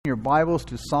your Bibles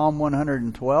to Psalm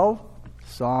 112.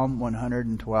 Psalm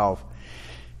 112.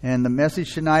 And the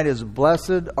message tonight is,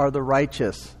 Blessed are the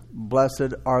righteous.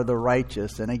 Blessed are the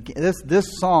righteous. And again,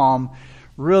 this psalm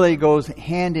really goes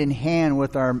hand in hand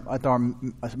with our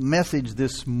message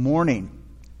this morning.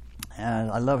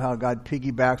 And I love how God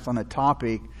piggybacks on a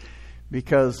topic,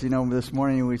 because, this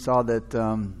morning we saw that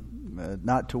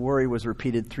not to worry was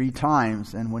repeated 3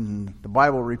 times. And when the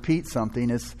Bible repeats something,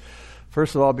 it's,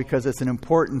 first of all, because it's an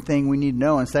important thing we need to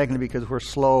know, and secondly, because we're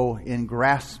slow in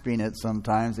grasping it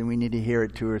sometimes, and we need to hear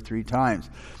it 2 or 3 times.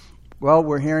 Well,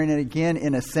 we're hearing it again,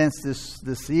 in a sense,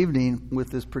 this evening with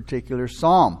this particular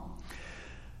psalm.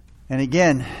 And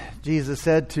again, Jesus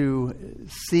said to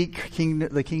seek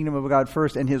the kingdom of God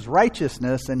first and His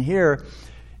righteousness. And here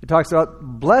it talks about,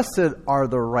 blessed are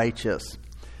the righteous.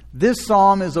 This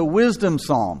psalm is a wisdom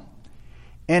psalm,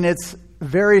 and it's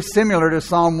very similar to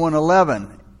Psalm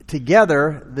 111.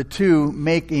 Together, the two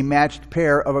make a matched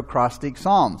pair of acrostic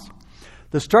psalms.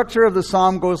 The structure of the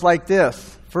psalm goes like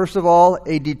this. First of all,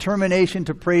 a determination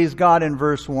to praise God in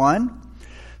verse 1.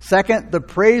 Second, the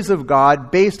praise of God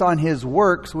based on His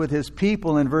works with His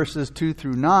people in verses 2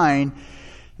 through 9.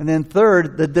 And then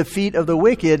third, the defeat of the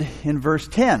wicked in verse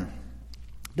 10.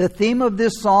 The theme of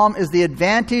this psalm is the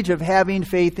advantage of having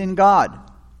faith in God.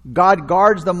 God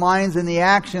guards the minds and the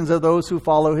actions of those who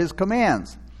follow His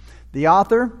commands. The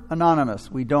author, anonymous.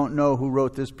 We don't know who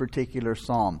wrote this particular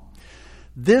psalm.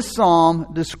 This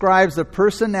psalm describes the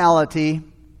personality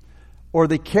or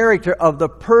the character of the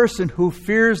person who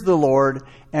fears the Lord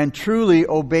and truly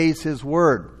obeys His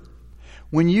word.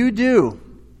 When you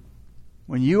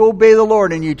obey the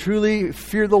Lord and you truly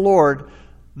fear the Lord,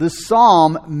 the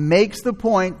psalm makes the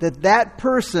point that that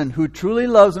person who truly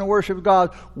loves and worships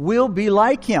God will be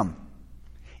like Him.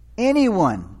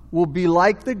 Anyone will be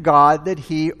like the God that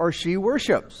he or she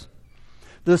worships.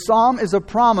 The psalm is a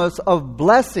promise of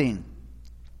blessing.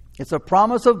 It's a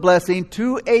promise of blessing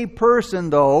to a person,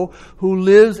 though, who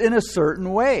lives in a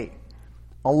certain way.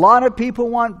 A lot of people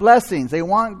want blessings. They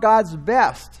want God's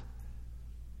best.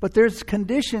 But there's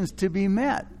conditions to be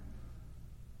met.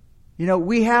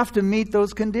 We have to meet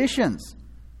those conditions.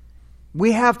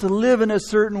 We have to live in a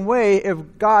certain way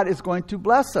if God is going to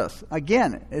bless us.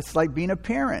 Again, it's like being a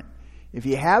parent. If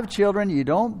you have children, you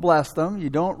don't bless them, you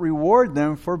don't reward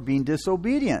them for being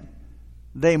disobedient.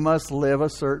 They must live a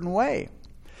certain way.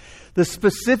 The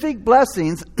specific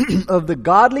blessings of the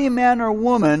godly man or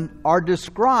woman are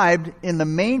described in the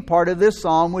main part of this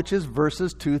psalm, which is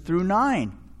verses 2 through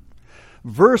 9.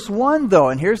 Verse 1, though,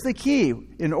 and here's the key.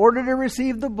 In order to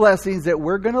receive the blessings that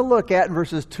we're going to look at in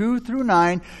verses 2 through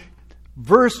 9,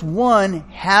 verse 1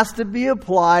 has to be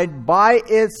applied by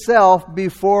itself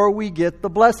before we get the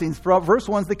blessings. Verse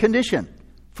 1 is the condition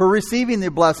for receiving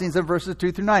the blessings of verses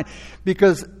 2 through 9.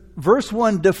 Because verse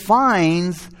 1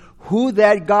 defines who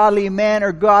that godly man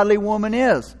or godly woman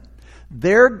is.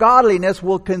 Their godliness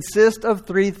will consist of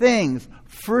 3 things.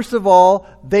 First of all,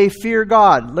 they fear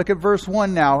God. Look at verse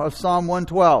 1 now of Psalm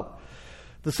 112.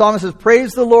 The psalmist says,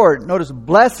 praise the Lord. Notice,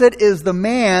 blessed is the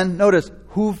man, notice,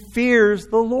 who fears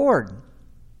the Lord.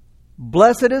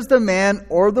 Blessed is the man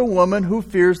or the woman who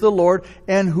fears the Lord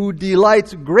and who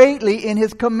delights greatly in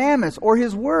His commandments or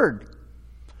His word.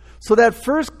 So that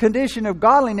first condition of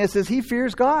godliness is he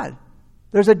fears God.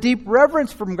 There's a deep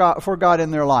reverence for God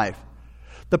in their life.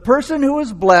 The person who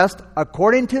is blessed,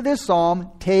 according to this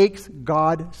psalm, takes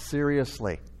God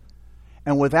seriously.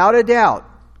 And without a doubt,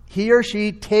 he or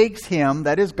she takes Him,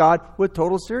 that is God, with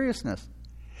total seriousness.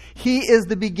 He is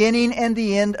the beginning and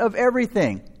the end of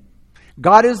everything.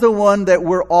 God is the one that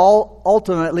we're all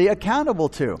ultimately accountable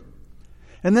to.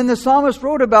 And then the psalmist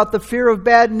wrote about the fear of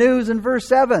bad news in verse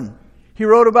 7. He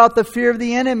wrote about the fear of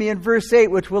the enemy in verse 8,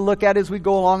 which we'll look at as we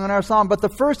go along in our psalm. But the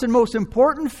first and most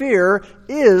important fear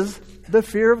is the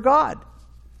fear of God,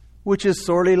 which is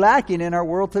sorely lacking in our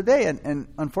world today, and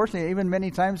unfortunately even many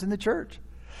times in the church.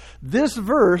 This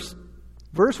verse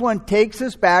 1, takes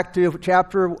us back to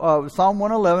chapter Psalm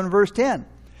 111, verse 10.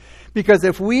 Because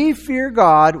if we fear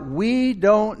God, we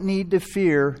don't need to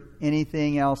fear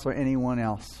anything else or anyone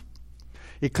else.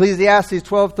 Ecclesiastes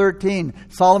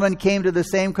 12:13, Solomon came to the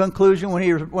same conclusion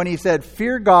when he said,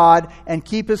 fear God and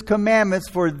keep His commandments,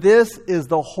 for this is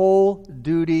the whole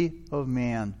duty of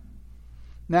man.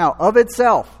 Now, of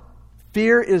itself,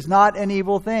 fear is not an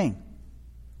evil thing.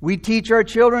 We teach our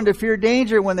children to fear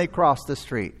danger when they cross the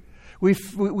street.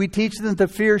 We teach them to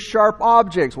fear sharp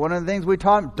objects. One of the things we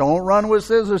taught them, don't run with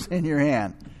scissors in your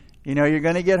hand. You're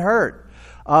going to get hurt.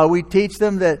 We teach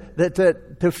them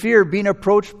to fear being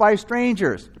approached by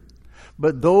strangers.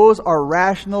 But those are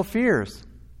rational fears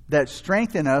that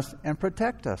strengthen us and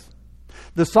protect us.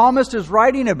 The psalmist is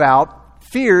writing about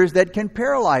fears that can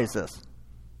paralyze us.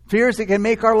 Fears that can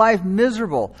make our life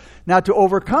miserable. Now, to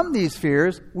overcome these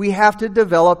fears, we have to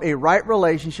develop a right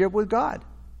relationship with God.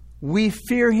 We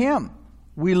fear Him.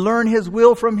 We learn His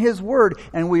will from His Word,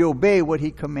 and we obey what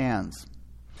He commands.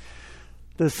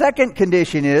 The second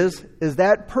condition is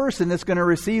that person that's going to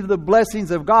receive the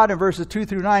blessings of God in verses 2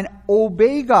 through 9,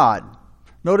 obey God.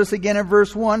 Notice again in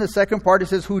verse 1, the second part, it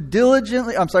says, who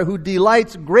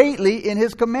delights greatly in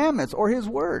His commandments or His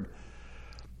Word.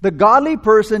 The godly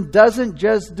person doesn't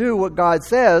just do what God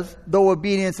says, though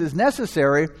obedience is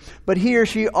necessary, but he or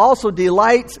she also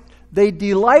delights. They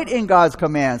delight in God's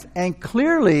commands and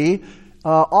clearly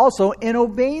also in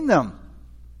obeying them.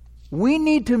 We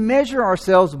need to measure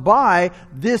ourselves by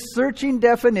this searching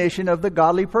definition of the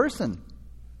godly person.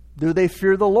 Do they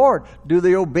fear the Lord? Do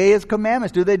they obey His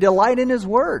commandments? Do they delight in His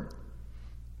Word?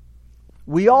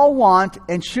 We all want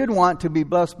and should want to be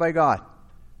blessed by God,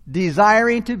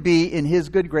 desiring to be in His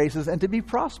good graces and to be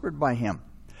prospered by Him.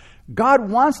 God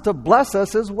wants to bless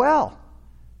us as well.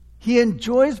 He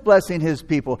enjoys blessing His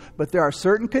people, but there are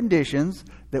certain conditions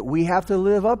that we have to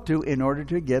live up to in order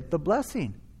to get the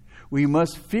blessing. We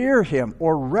must fear Him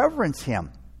or reverence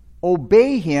Him,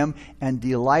 obey Him, and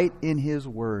delight in His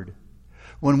Word.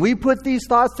 When we put these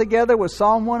thoughts together with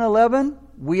Psalm 111,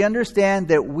 we understand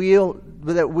that we'll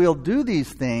do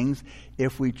these things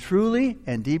if we truly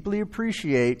and deeply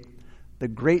appreciate the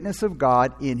greatness of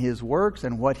God in His works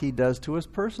and what He does to us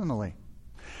personally.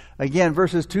 Again,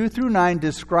 verses 2 through 9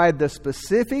 describe the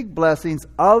specific blessings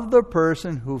of the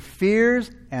person who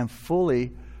fears and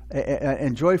fully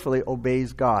and joyfully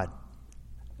obeys God.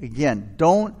 Again,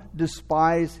 don't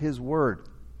despise His Word.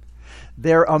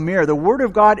 They're a mirror. The Word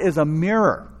of God is a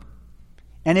mirror.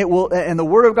 And the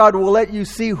Word of God will let you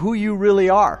see who you really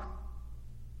are.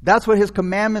 That's what His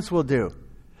commandments will do.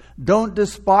 Don't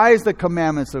despise the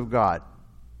commandments of God.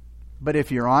 But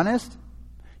if you're honest,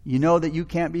 you know that you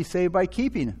can't be saved by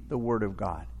keeping the Word of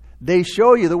God. The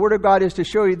Word of God is to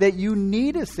show you that you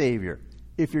need a Savior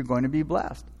if you're going to be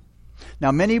blessed.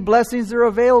 Now, many blessings are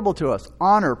available to us.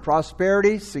 Honor,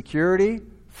 prosperity, security,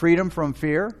 freedom from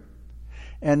fear,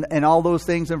 and all those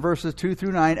things in verses 2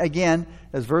 through 9. Again,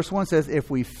 as verse 1 says,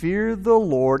 if we fear the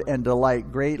Lord and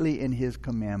delight greatly in His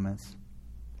commandments.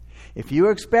 If you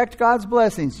expect God's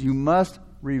blessings, you must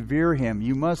revere Him.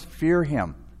 You must fear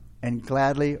Him and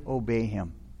gladly obey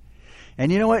Him.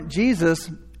 And you know what?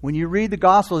 Jesus, when you read the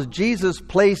Gospels, Jesus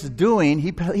placed doing,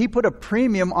 He put a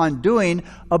premium on doing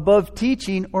above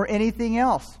teaching or anything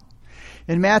else.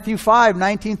 In Matthew 5,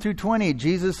 19 through 20,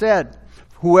 Jesus said,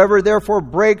 whoever therefore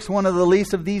breaks one of the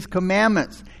least of these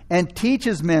commandments and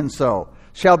teaches men so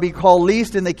shall be called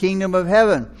least in the kingdom of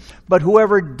heaven. But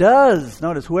whoever does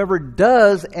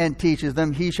and teaches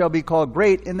them, he shall be called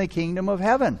great in the kingdom of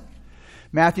heaven.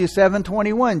 Matthew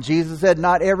 7:21, Jesus said,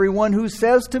 not everyone who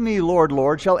says to me, Lord,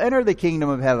 Lord, shall enter the kingdom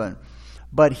of heaven,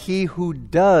 but he who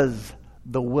does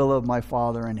the will of my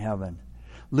Father in heaven.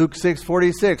 Luke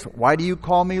 6:46, why do you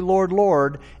call me Lord,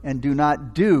 Lord, and do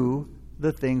not do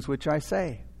the things which I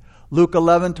say? Luke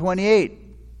 11:28,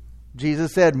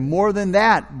 Jesus said, more than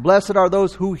that, blessed are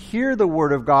those who hear the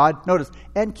word of God, notice,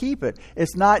 and keep it.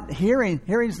 It's not hearing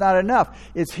is not enough.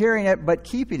 It's hearing it, but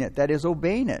keeping it, that is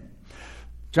obeying it.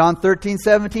 John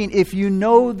 13:17, if you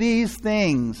know these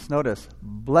things, notice,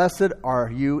 blessed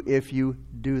are you if you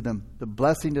do them. The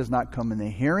blessing does not come in the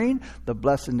hearing. The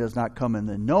blessing does not come in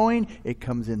the knowing. It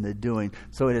comes in the doing.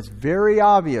 So it is very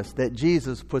obvious that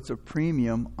Jesus puts a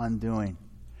premium on doing.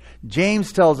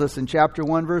 James tells us in chapter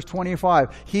 1, verse 25,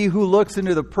 he who looks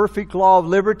into the perfect law of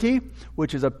liberty,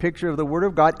 which is a picture of the Word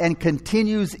of God, and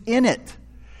continues in it,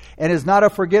 and is not a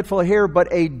forgetful hearer, but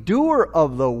a doer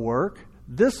of the work,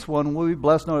 this one will be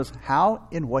blessed. Notice how?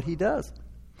 In what he does.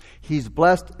 He's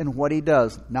blessed in what he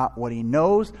does, not what he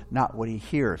knows, not what he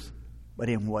hears, but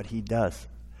in what he does.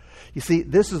 You see,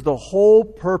 this is the whole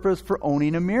purpose for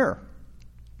owning a mirror.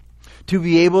 To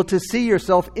be able to see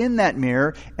yourself in that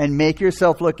mirror and make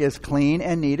yourself look as clean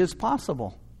and neat as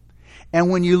possible. And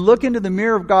when you look into the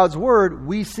mirror of God's Word,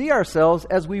 we see ourselves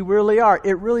as we really are.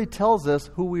 It really tells us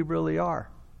who we really are.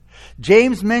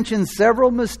 James mentions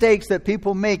several mistakes that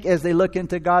people make as they look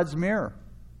into God's mirror,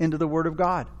 into the Word of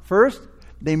God. First,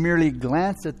 they merely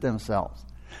glance at themselves.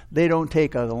 They don't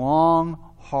take a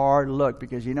long, hard look,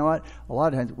 because you know what? A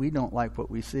lot of times we don't like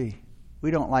what we see. We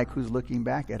don't like who's looking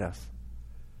back at us.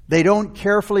 They don't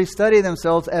carefully study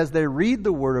themselves as they read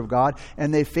the Word of God,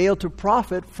 and they fail to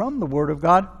profit from the Word of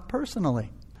God personally.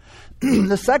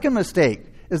 The second mistake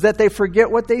is that they forget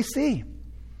what they see.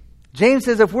 James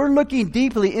says if they were looking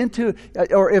deeply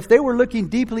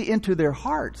into their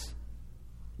hearts,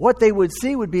 what they would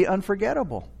see would be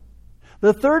unforgettable.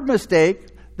 The third mistake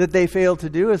that they fail to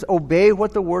do is obey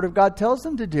what the Word of God tells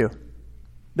them to do.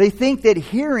 They think that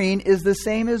hearing is the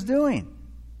same as doing.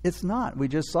 It's not. We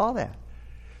just saw that.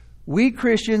 We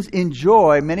Christians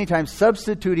enjoy many times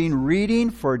substituting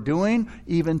reading for doing,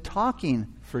 even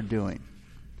talking for doing.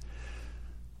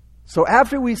 So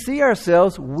after we see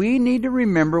ourselves, we need to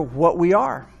remember what we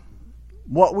are,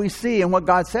 what we see, and what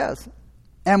God says.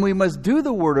 And we must do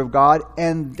the Word of God,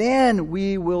 and then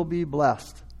we will be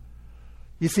blessed.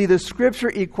 You see, the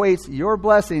Scripture equates your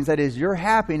blessings, that is, your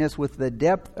happiness, with the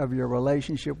depth of your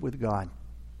relationship with God.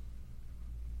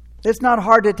 It's not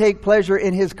hard to take pleasure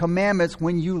in His commandments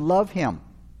when you love Him.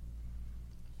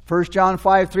 1 John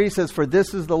 5:3 says, "For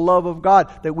this is the love of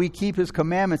God, that we keep His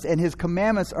commandments, and His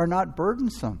commandments are not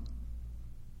burdensome."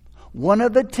 One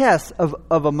of the tests of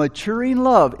a maturing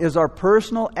love is our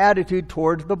personal attitude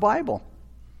towards the Bible.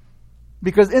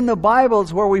 Because in the Bible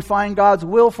is where we find God's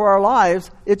will for our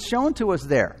lives. It's shown to us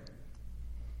there.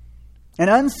 An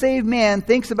unsaved man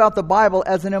thinks about the Bible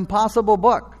as an impossible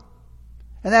book.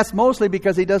 And that's mostly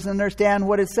because he doesn't understand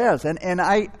what it says. And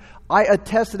I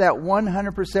attest to that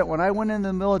 100%. When I went into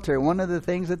the military, one of the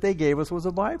things that they gave us was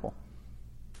a Bible.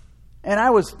 And I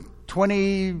was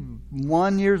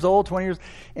 21 years old, 20 years,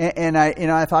 and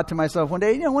I thought to myself one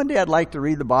day I'd like to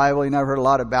read the Bible. I've heard a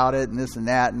lot about it and this and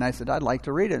that, and I said I'd like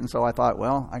to read it. And so I thought,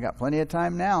 well, I got plenty of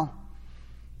time now.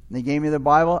 And they gave me the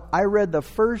Bible. I read the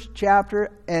first chapter,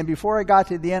 and before I got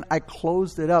to the end, I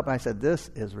closed it up. I said, this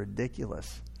is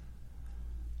ridiculous.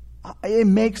 It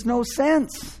makes no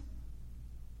sense.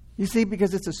 You see,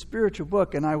 because it's a spiritual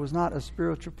book, and I was not a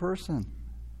spiritual person.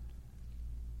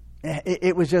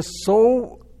 It was just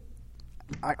so...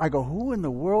 I go, who in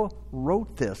the world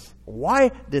wrote this?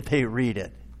 Why did they read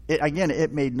it?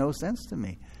 It made no sense to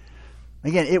me.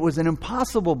 Again, it was an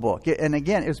impossible book. And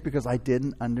again, it's because I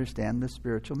didn't understand the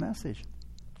spiritual message.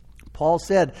 Paul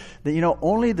said that,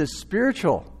 only the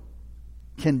spiritual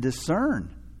can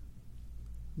discern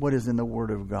what is in the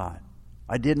Word of God.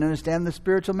 I didn't understand the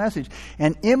spiritual message.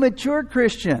 An immature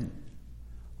Christian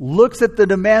looks at the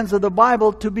demands of the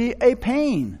Bible to be a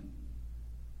pain,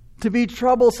 to be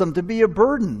troublesome, to be a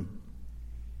burden.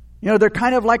 They're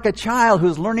kind of like a child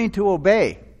who's learning to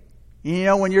obey.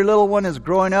 When your little one is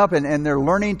growing up and they're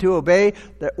learning to obey,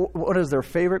 what is their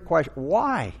favorite question?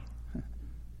 Why?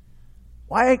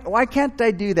 Why can't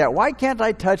I do that? Why can't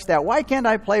I touch that? Why can't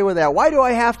I play with that? Why do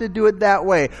I have to do it that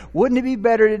way? Wouldn't it be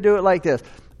better to do it like this?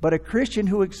 But a Christian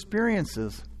who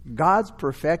experiences God's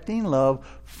perfecting love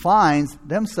finds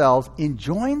themselves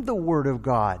enjoying the Word of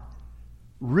God,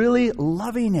 really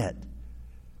loving it.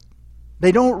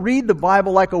 They don't read the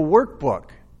Bible like a workbook.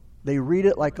 They read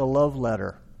it like a love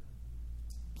letter.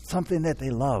 Something that they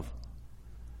love.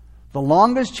 The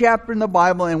longest chapter in the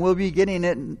Bible, and we'll be getting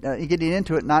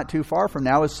into it not too far from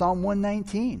now, is Psalm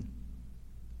 119.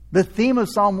 The theme of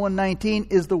Psalm 119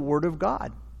 is the Word of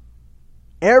God.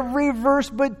 Every verse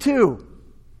but 2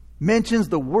 mentions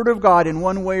the Word of God in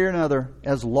one way or another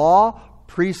as law,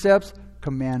 precepts,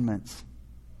 commandments.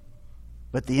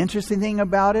 But the interesting thing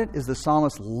about it is the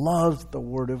psalmist loves the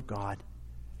Word of God.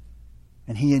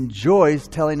 And he enjoys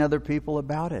telling other people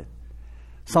about it.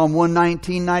 Psalm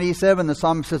 119:97, the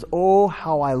psalmist says, "Oh,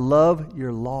 how I love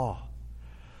your law."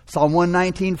 Psalm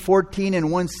 119:14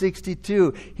 and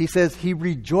 162, he says he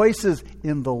rejoices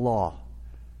in the law.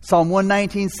 Psalm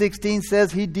 119:16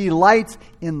 says he delights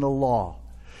in the law.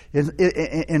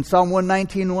 In Psalm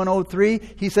 119:103,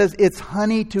 he says it's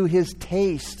honey to his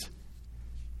taste.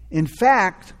 In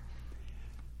fact,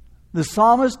 the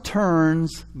psalmist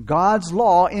turns God's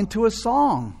law into a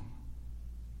song.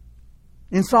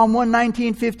 In Psalm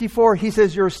 119:54, he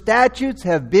says, "Your statutes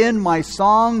have been my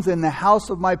songs in the house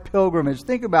of my pilgrimage."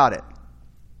 Think about it.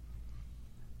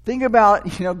 Think about,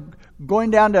 going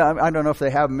down to, I don't know if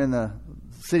they have them in the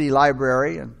city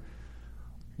library, and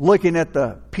looking at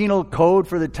the penal code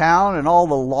for the town and all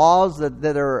the laws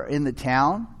that are in the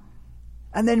town,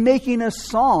 and then making a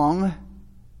song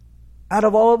out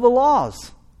of all of the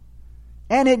laws,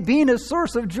 and it being a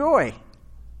source of joy.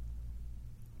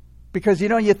 Because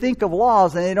you think of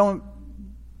laws and they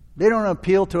don't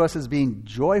appeal to us as being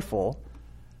joyful.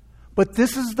 But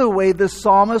this is the way the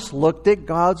psalmist looked at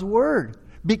God's Word.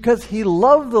 Because he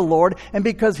loved the Lord and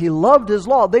because he loved His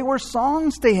law, they were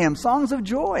songs to him, songs of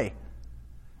joy.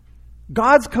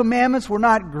 God's commandments were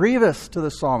not grievous to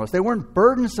the psalmist. They weren't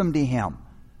burdensome to him.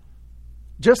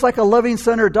 Just like a loving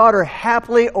son or daughter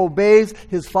happily obeys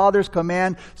his father's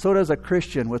command, so does a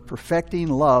Christian with perfecting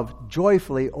love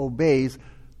joyfully obeys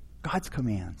God's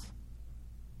commands.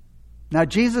 Now,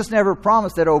 Jesus never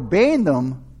promised that obeying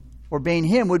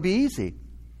Him would be easy.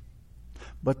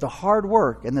 But the hard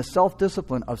work and the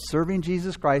self-discipline of serving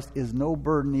Jesus Christ is no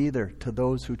burden either to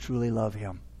those who truly love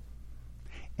Him.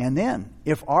 And then,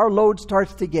 if our load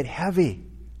starts to get heavy,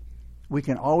 we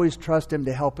can always trust Him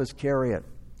to help us carry it.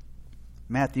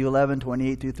 Matthew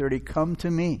 11:28-30, "Come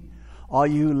to me, all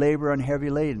you who labor and heavy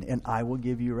laden, and I will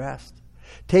give you rest.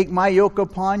 Take my yoke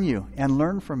upon you and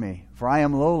learn from me, for I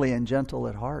am lowly and gentle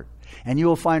at heart. And you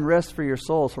will find rest for your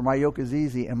souls, for my yoke is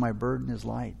easy and my burden is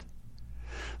light."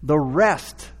 The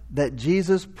rest that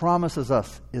Jesus promises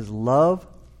us is love,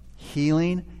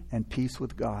 healing, and peace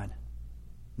with God.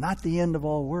 Not the end of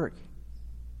all work.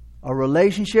 A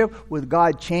relationship with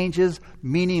God changes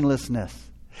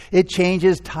meaninglessness. It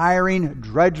changes tiring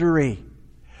drudgery.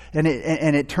 And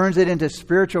it turns it into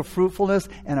spiritual fruitfulness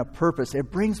and a purpose.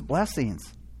 It brings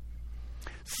blessings.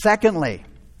 Secondly,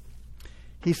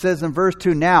 he says in verse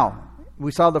 2, now,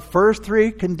 we saw the first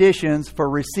three conditions for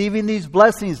receiving these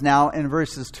blessings now in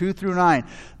verses 2-9.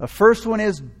 The first one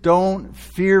is don't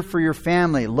fear for your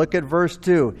family. Look at verse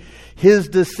 2. His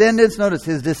descendants, notice,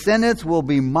 his descendants will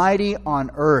be mighty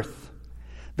on earth.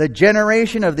 The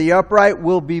generation of the upright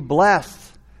will be blessed.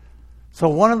 So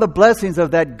one of the blessings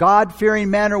of that God-fearing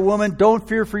man or woman, don't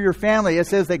fear for your family. It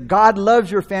says that God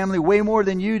loves your family way more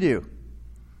than you do.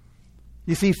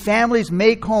 You see, families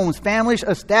make homes, families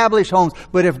establish homes,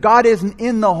 but if God isn't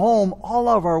in the home, all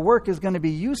of our work is going to be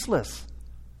useless.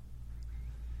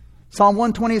 Psalm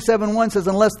 127:1 says,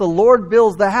 unless the Lord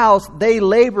builds the house, they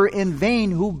labor in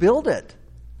vain who build it.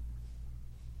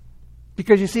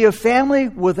 Because you see, a family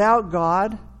without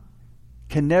God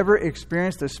can never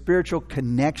experience the spiritual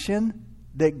connection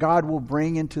that God will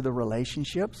bring into the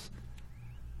relationships.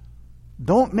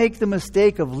 Don't make the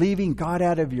mistake of leaving God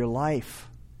out of your life.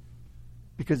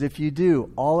 Because if you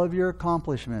do, all of your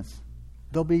accomplishments,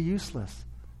 they'll be useless.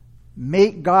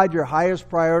 Make God your highest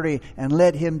priority and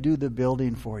let Him do the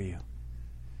building for you.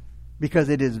 Because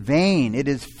it is vain, it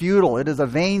is futile, it is a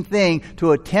vain thing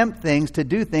to attempt things, to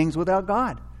do things without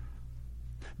God.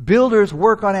 Builders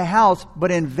work on a house,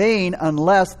 but in vain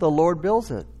unless the Lord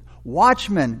builds it.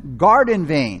 Watchmen guard in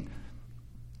vain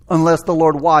unless the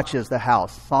Lord watches the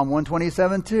house. Psalm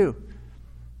 127:2.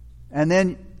 And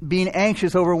then being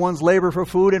anxious over one's labor for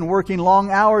food and working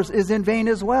long hours is in vain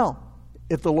as well,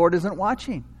 if the Lord isn't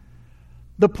watching.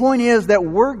 The point is that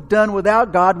work done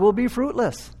without God will be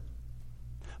fruitless.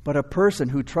 But a person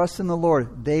who trusts in the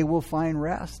Lord, they will find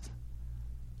rest.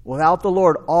 Without the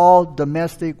Lord, all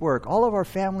domestic work, all of our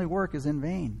family work is in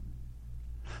vain.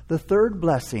 The third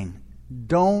blessing,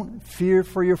 don't fear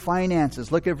for your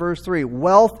finances. Look at verse 3.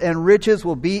 Wealth and riches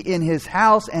will be in his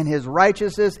house, and his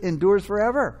righteousness endures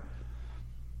forever.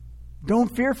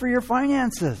 Don't fear for your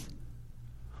finances.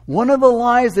 One of the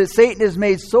lies that Satan has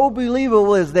made so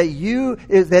believable is that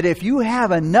if you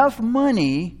have enough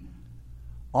money,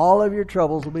 all of your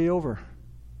troubles will be over.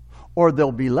 Or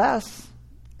there'll be less.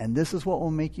 And this is what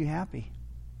will make you happy.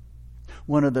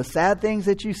 One of the sad things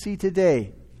that you see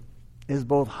today is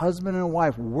both husband and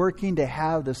wife working to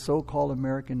have the so-called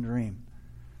American dream.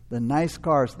 The nice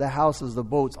cars, the houses, the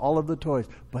boats, all of the toys,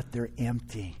 but they're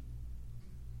empty.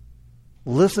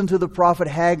 Listen to the prophet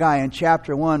Haggai in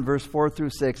chapter 1, verse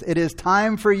 4-6. It is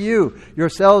time for you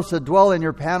yourselves to dwell in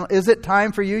your panel. Is it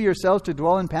time for you yourselves to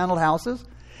dwell in paneled houses?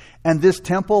 And this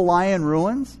temple lie in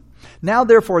ruins? Now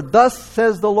therefore, thus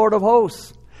says the Lord of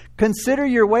hosts, consider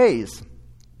your ways.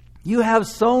 You have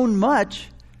sown much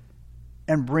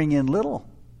and bring in little.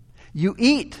 You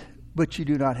eat, but you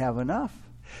do not have enough.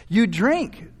 You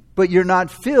drink, but you're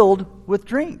not filled with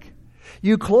drink.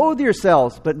 You clothe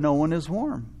yourselves, but no one is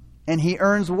warm. And he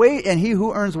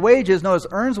who earns wages, notice,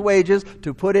 earns wages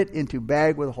to put it into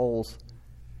bag with holes.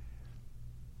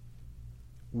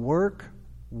 Work,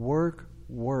 work,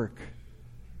 work.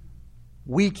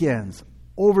 Weekends,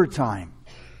 overtime.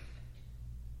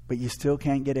 But you still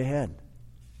can't get ahead.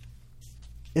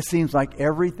 It seems like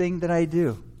everything that I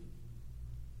do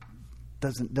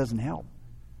doesn't help.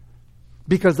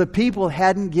 Because the people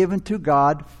hadn't given to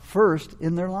God first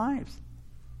in their lives.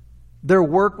 Their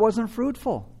work wasn't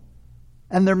fruitful.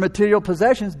 And their material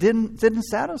possessions didn't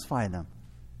satisfy them.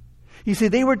 You see,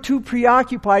 they were too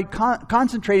preoccupied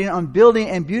concentrating on building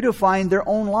and beautifying their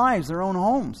own lives, their own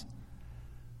homes.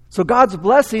 So God's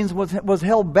blessings was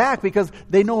held back because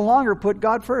they no longer put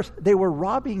God first. They were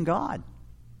robbing God.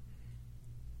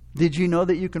 Did you know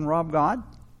that you can rob God?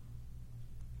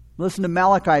 Listen to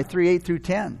Malachi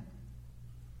 3:8-10.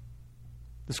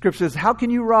 The scripture says, how can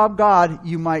you rob God,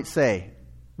 you might say?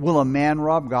 Will a man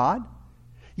rob God?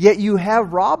 Yet you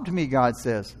have robbed me, God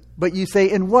says. But you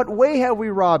say, in what way have we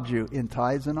robbed you? In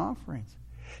tithes and offerings.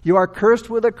 You are cursed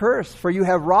with a curse, for you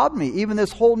have robbed me, even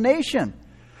this whole nation.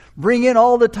 Bring in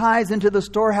all the tithes into the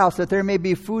storehouse, that there may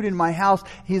be food in my house.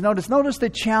 Notice the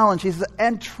challenge. He says,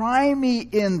 and try me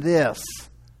in this.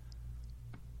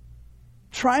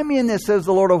 Try me in this, says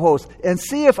the Lord of hosts, and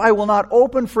see if I will not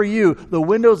open for you the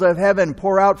windows of heaven,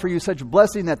 pour out for you such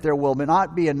blessing that there will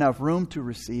not be enough room to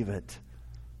receive it.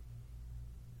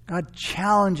 God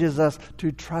challenges us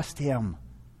to trust Him.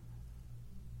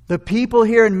 The people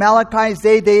here in Malachi's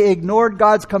day, they ignored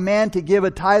God's command to give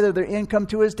a tithe of their income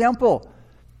to His temple.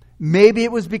 Maybe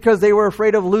it was because they were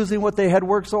afraid of losing what they had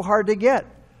worked so hard to get.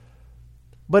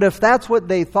 But if that's what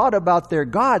they thought about their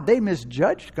God, they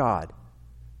misjudged God.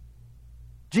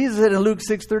 Jesus said in Luke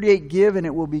 6:38, give and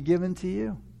it will be given to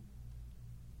you.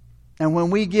 And when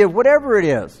we give, whatever it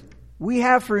is, we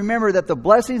have to remember that the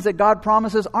blessings that God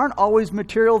promises aren't always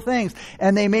material things,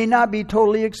 and they may not be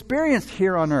totally experienced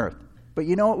here on earth. But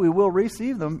you know what? We will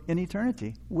receive them in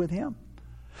eternity with Him.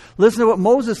 Listen to what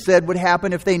Moses said would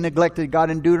happen if they neglected God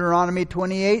in Deuteronomy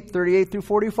 28:38 through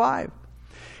 45.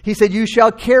 He said, you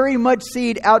shall carry much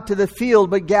seed out to the field,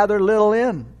 but gather little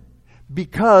in,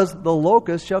 because the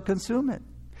locust shall consume it.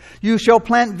 You shall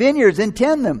plant vineyards and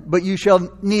tend them, but you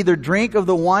shall neither drink of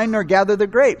the wine nor gather the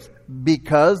grapes,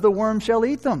 because the worm shall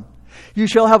eat them. You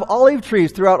shall have olive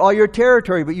trees throughout all your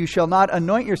territory, but you shall not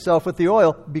anoint yourself with the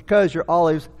oil, because your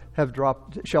olives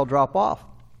shall drop off.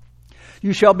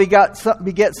 You shall beget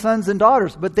sons and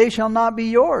daughters, but they shall not be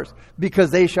yours, because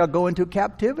they shall go into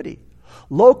captivity.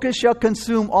 Locusts shall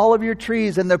consume all of your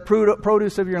trees and the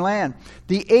produce of your land.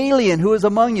 The alien who is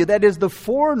among you, that is the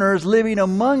foreigners living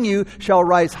among you, shall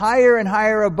rise higher and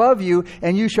higher above you,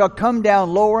 and you shall come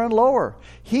down lower and lower.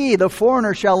 He, the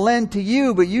foreigner, shall lend to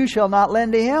you, but you shall not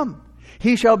lend to him.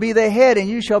 He shall be the head, and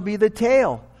you shall be the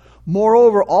tail.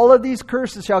 Moreover, all of these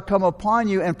curses shall come upon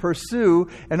you and pursue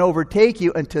and overtake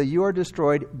you until you are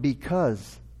destroyed,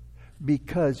 because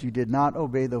you did not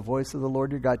obey the voice of the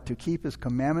Lord your God to keep His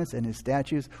commandments and His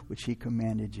statutes, which He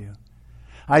commanded you.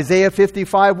 Isaiah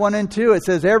 55:1 and 2, it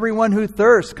says, everyone who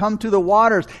thirsts, come to the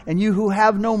waters, and you who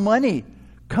have no money,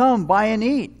 come, buy and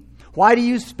eat. Why do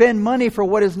you spend money for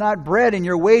what is not bread, and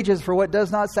your wages for what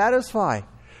does not satisfy?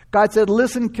 God said,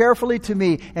 listen carefully to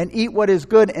me, and eat what is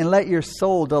good, and let your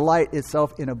soul delight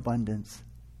itself in abundance.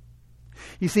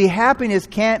 You see, happiness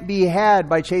can't be had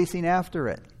by chasing after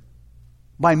it,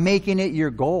 by making it your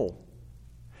goal.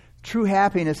 True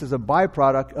happiness is a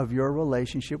byproduct of your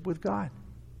relationship with God.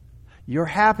 Your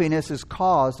happiness is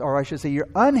caused, or I should say your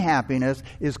unhappiness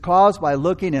is caused by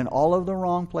looking in all of the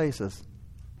wrong places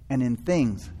and in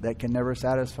things that can never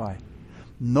satisfy.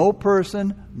 No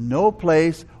person, no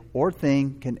place, or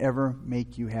thing can ever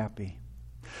make you happy.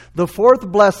 The fourth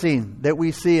blessing that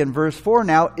we see in verse 4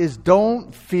 now is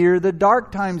don't fear the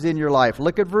dark times in your life.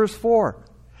 Look at verse 4.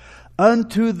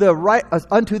 Unto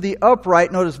the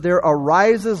upright, notice, there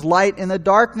arises light in the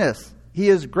darkness. He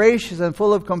is gracious and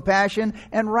full of compassion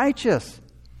and righteous.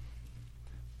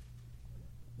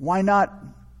 Why not?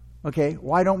 Okay,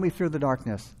 why don't we fear the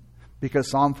darkness?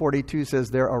 Because Psalm 42 says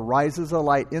there arises a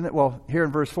light in it. Well, here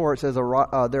in verse 4 it says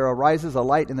there arises a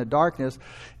light in the darkness.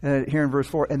 Here in verse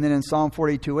 4. And then in Psalm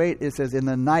 42:8 it says, in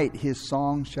the night His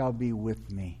song shall be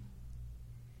with me.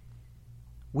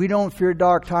 We don't fear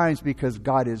dark times because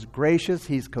God is gracious,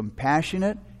 He's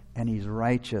compassionate, and He's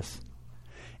righteous.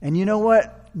 And you know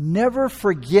what? Never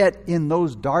forget in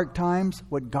those dark times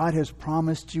what God has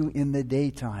promised you in the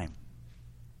daytime.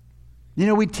 You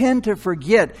know, we tend to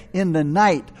forget in the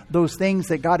night those things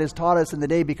that God has taught us in the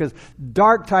day, because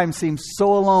dark times seem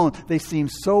so alone. They seem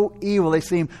so evil. They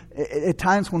seem at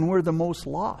times when we're the most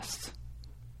lost.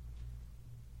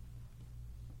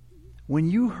 When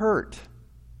you hurt,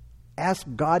 ask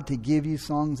God to give you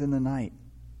songs in the night.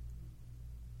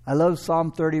 I love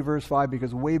Psalm 30 verse 5,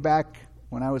 because way back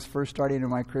when I was first starting in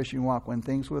my Christian walk, when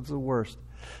things were the worst,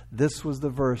 this was the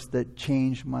verse that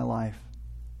changed my life.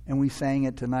 And we sang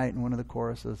it tonight in one of the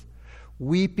choruses.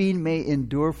 Weeping may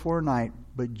endure for a night,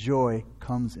 but joy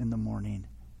comes in the morning.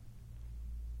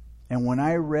 And when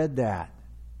I read that,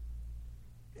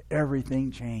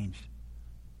 everything changed.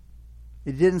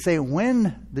 It didn't say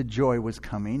when the joy was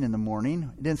coming in the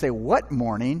morning. It didn't say what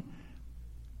morning,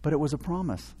 but it was a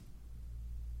promise.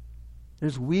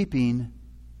 There's weeping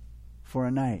for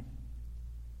a night,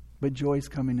 but joy's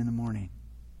coming in the morning.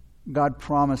 God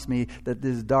promised me that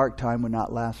this dark time would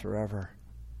not last forever.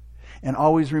 And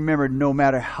always remember, no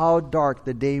matter how dark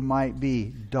the day might be,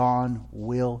 dawn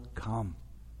will come.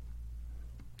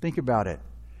 Think about it.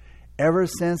 Ever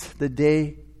since the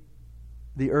day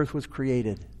the earth was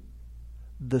created,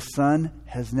 the sun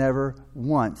has never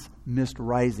once missed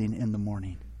rising in the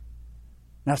morning.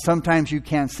 Now, sometimes you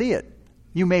can't see it,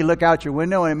 You may look out your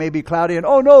window and it may be cloudy and,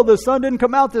 oh no, the sun didn't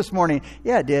come out this morning.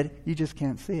 Yeah, it did. You just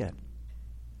can't see it.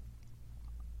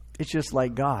 It's just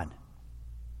like God.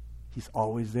 He's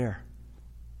always there.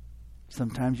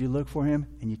 Sometimes you look for Him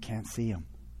and you can't see Him,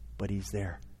 but He's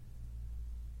there.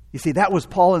 You see, that was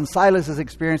Paul and Silas's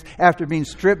experience after being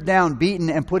stripped down, beaten,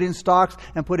 and put in stocks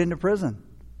and put into prison.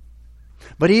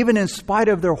 But even in spite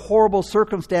of their horrible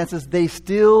circumstances, they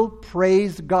still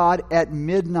praised God at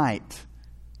midnight,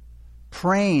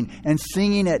 praying and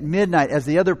singing at midnight as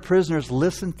the other prisoners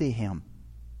listened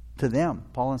to them,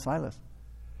 Paul and Silas.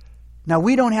 Now,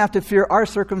 we don't have to fear our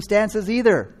circumstances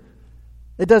either.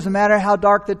 It doesn't matter how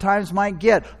dark the times might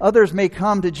get. Others may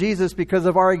come to Jesus because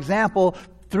of our example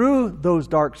through those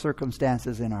dark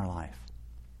circumstances in our life.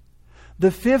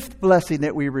 The fifth blessing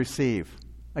that we receive,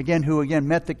 who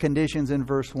met the conditions in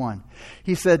verse 1.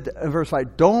 He said in verse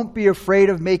 5, don't be afraid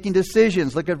of making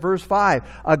decisions. Look at verse 5.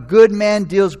 A good man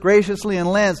deals graciously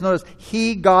and lends. Notice,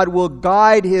 God, will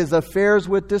guide his affairs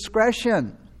with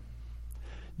discretion.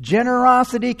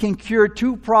 Generosity can cure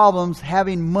two problems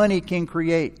having money can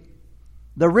create.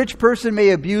 The rich person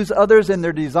may abuse others in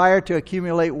their desire to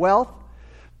accumulate wealth,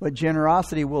 but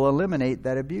generosity will eliminate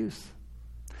that abuse.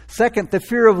 Second, the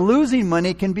fear of losing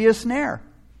money can be a snare,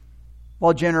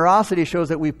 while generosity shows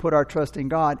that we put our trust in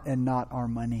God and not our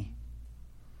money.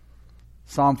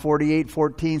 Psalm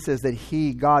 48:14 says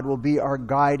that God, will be our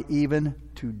guide even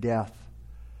to death.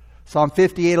 Psalm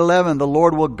 58:11, the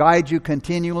Lord will guide you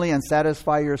continually and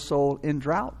satisfy your soul in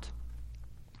drought.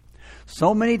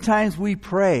 So many times we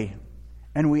pray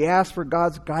and we ask for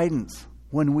God's guidance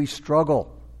when we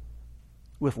struggle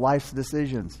with life's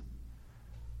decisions.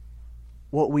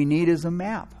 What we need is a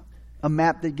map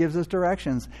that gives us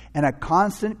directions, and a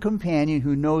constant companion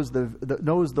who knows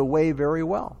the way very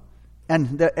well,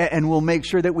 and will make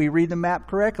sure that we read the map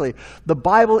correctly. The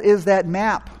Bible is that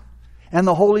map, and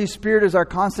the Holy Spirit is our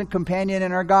constant companion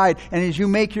and our guide. And as you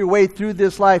make your way through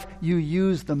this life, you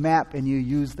use the map and you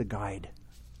use the guide.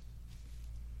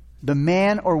 The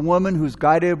man or woman who's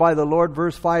guided by the Lord,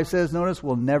 verse 5 says, notice,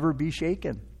 will never be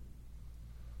shaken.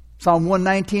 Psalm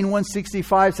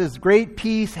 119:165 says, great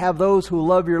peace have those who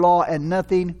love your law, and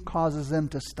nothing causes them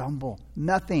to stumble.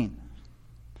 Nothing.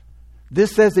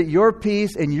 This says that your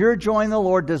peace and your joy in the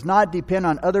Lord does not depend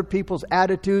on other people's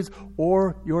attitudes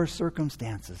or your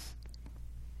circumstances.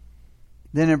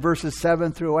 Then in verses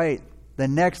 7 through 8, the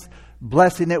next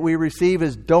blessing that we receive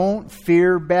is don't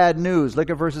fear bad news. Look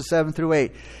at verses 7 through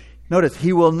 8. Notice,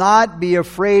 he will not be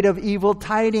afraid of evil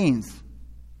tidings.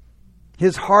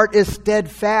 His heart is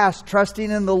steadfast,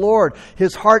 trusting in the Lord.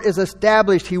 His heart is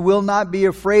established. He will not be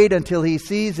afraid until he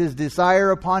sees his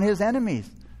desire upon his enemies.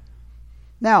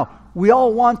 Now, we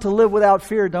all want to live without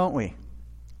fear, don't we?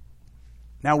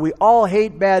 Now, we all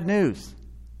hate bad news.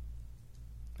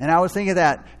 And I was thinking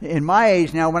that in my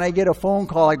age now, when I get a phone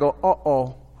call, I go,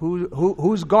 uh-oh,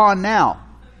 who's gone now?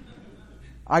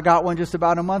 I got one just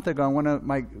about a month ago. One of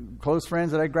my close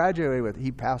friends that I graduated with,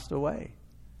 he passed away.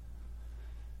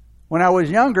 When I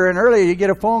was younger and earlier, you get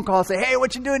a phone call and say, hey,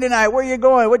 what you doing tonight? Where you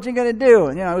going? What you going to do?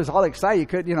 And, I was all excited. You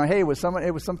could, hey, it was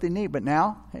something neat. But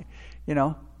now, hey,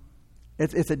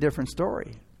 it's a different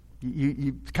story.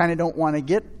 You kind of don't want to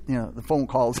get, the phone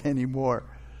calls anymore.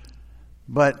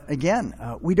 But again,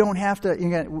 we don't have to,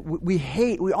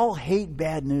 we all hate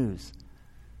bad news.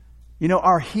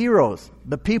 Our heroes,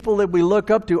 the people that we look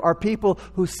up to, are people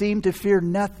who seem to fear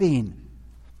nothing,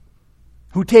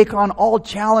 who take on all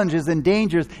challenges and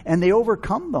dangers, and they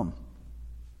overcome them.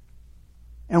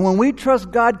 And when we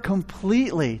trust God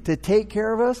completely to take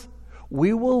care of us,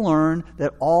 we will learn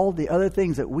that all the other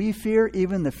things that we fear,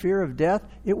 even the fear of death,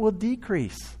 it will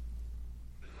decrease.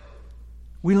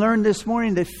 We learned this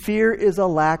morning that fear is a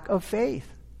lack of faith.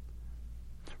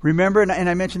 Remember, and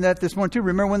I mentioned that this morning too,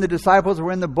 remember when the disciples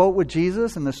were in the boat with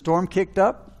Jesus and the storm kicked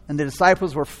up and the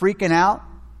disciples were freaking out?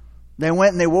 They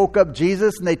went and they woke up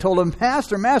Jesus and they told him,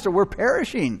 Master, we're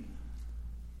perishing.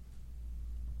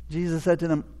 Jesus said to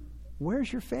them,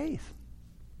 where's your faith?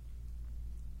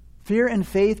 Fear and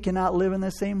faith cannot live in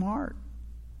the same heart.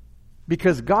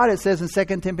 Because God, it says in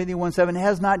 2 Timothy 1:7,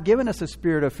 has not given us a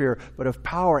spirit of fear, but of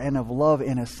power and of love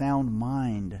and a sound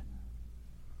mind.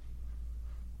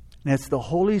 And it's the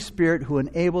Holy Spirit who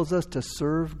enables us to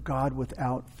serve God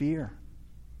without fear.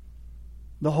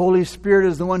 The Holy Spirit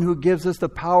is the one who gives us the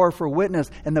power for witness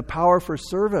and the power for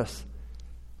service.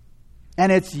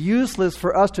 And it's useless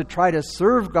for us to try to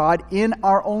serve God in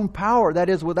our own power, that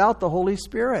is, without the Holy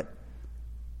Spirit.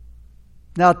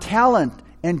 Now, talent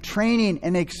and training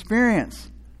and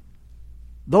experience,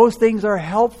 those things are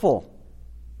helpful.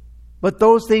 But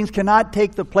those things cannot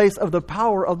take the place of the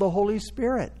power of the Holy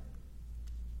Spirit.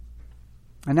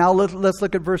 And now let's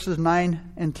look at verses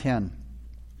 9 and 10.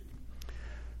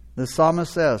 The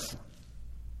psalmist says,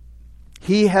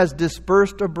 He has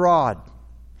dispersed abroad.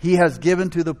 He has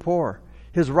given to the poor.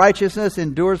 His righteousness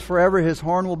endures forever. His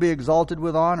horn will be exalted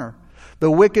with honor. The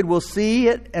wicked will see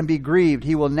it and be grieved.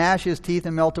 He will gnash his teeth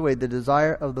and melt away. The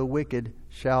desire of the wicked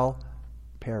shall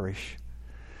perish.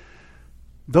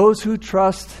 Those who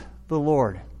trust the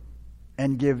Lord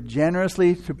and give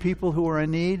generously to people who are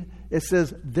in need, it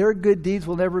says their good deeds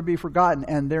will never be forgotten,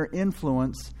 and their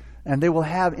influence, and they will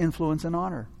have influence and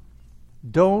honor.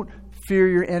 Don't fear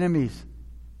your enemies,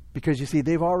 because you see,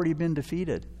 they've already been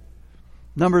defeated.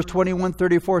 Numbers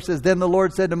 21:34 says, Then the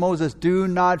Lord said to Moses, Do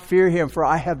not fear him, for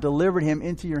I have delivered him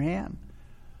into your hand.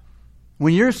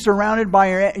 When you're surrounded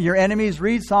by your enemies,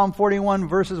 read Psalm 41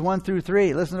 verses 1 through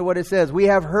 3. Listen to what it says. We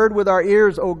have heard with our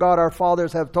ears, O God, our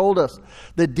fathers have told us,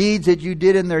 the deeds that you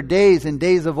did in their days, in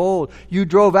days of old. You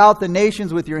drove out the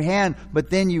nations with your hand,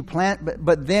 but them you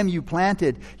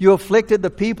planted. You afflicted the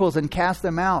peoples and cast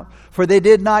them out. For they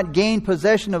did not gain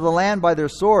possession of the land by their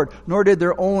sword, nor did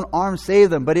their own arm save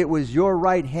them. But it was your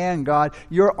right hand, God,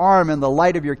 your arm and the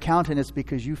light of your countenance,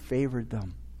 because you favored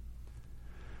them.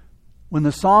 When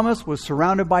the psalmist was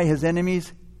surrounded by his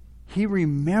enemies, he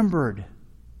remembered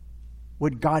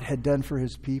what God had done for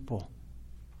his people.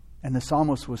 And the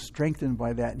psalmist was strengthened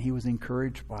by that, and he was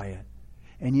encouraged by it.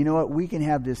 And you know what? We can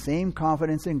have the same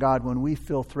confidence in God when we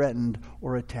feel threatened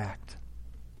or attacked.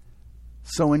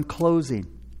 So in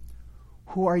closing,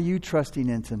 who are you trusting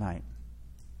in tonight?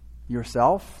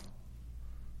 Yourself?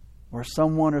 Or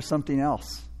someone or something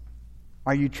else?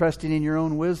 Are you trusting in your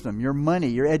own wisdom, your money,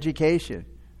 your education?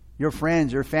 Your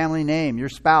friends, your family name, your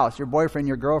spouse, your boyfriend,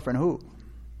 your girlfriend, who?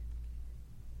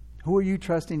 Who are you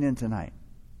trusting in tonight?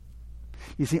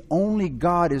 You see, only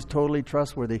God is totally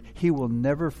trustworthy. He will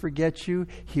never forget you.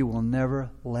 He will never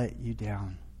let you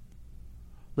down.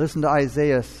 Listen to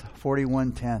Isaiah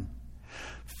 41:10.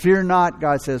 Fear not,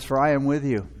 God says, for I am with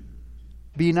you.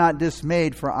 Be not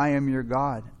dismayed, for I am your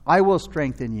God. I will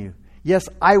strengthen you. Yes,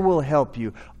 I will help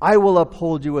you. I will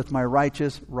uphold you with my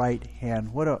righteous right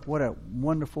hand. What a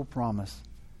wonderful promise.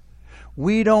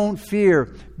 We don't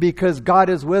fear because God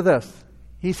is with us.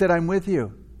 He said, I'm with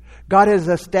you. God has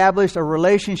established a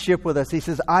relationship with us. He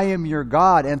says, I am your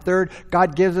God. And third,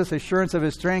 God gives us assurance of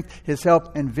His strength, His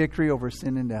help, and victory over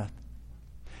sin and death.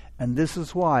 And this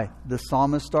is why the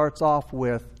psalmist starts off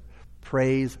with,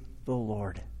 praise the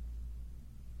Lord.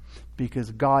 Because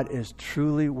God is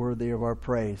truly worthy of our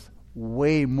praise.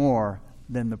 Way more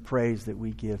than the praise that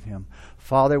we give Him.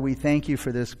 Father, we thank you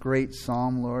for this great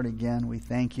psalm, Lord. Again, we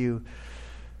thank you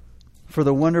for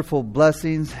the wonderful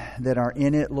blessings that are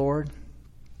in it, Lord.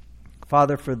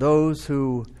 Father, for those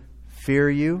who fear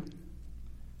you,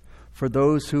 for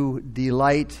those who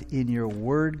delight in your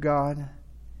word, God,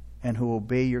 and who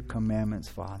obey your commandments,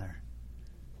 Father.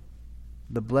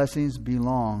 The blessings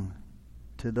belong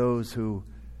to those who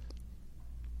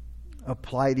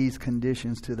apply these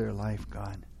conditions to their life,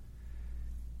 God.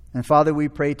 And Father, we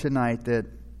pray tonight that,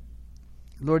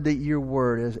 Lord, that your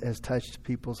word has touched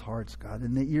people's hearts, God,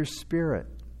 and that your Spirit,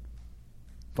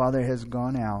 Father, has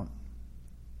gone out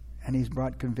and He's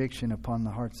brought conviction upon the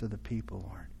hearts of the people,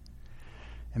 Lord.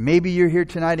 And maybe you're here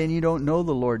tonight and you don't know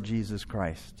the Lord Jesus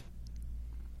Christ.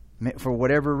 For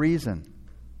whatever reason,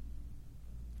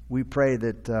 we pray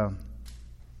that,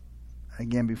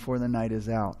 again, before the night is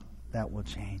out, that will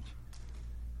change.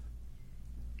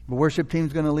 The worship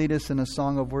team's going to lead us in a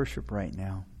song of worship right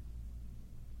now.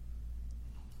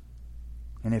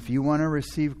 And if you want to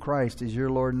receive Christ as your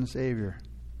Lord and Savior,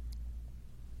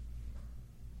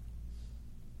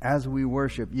 as we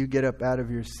worship, you get up out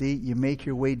of your seat, you make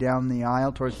your way down the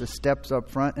aisle towards the steps up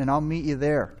front, and I'll meet you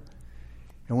there.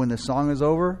 And when the song is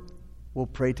over, we'll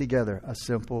pray together a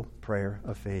simple prayer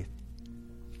of faith.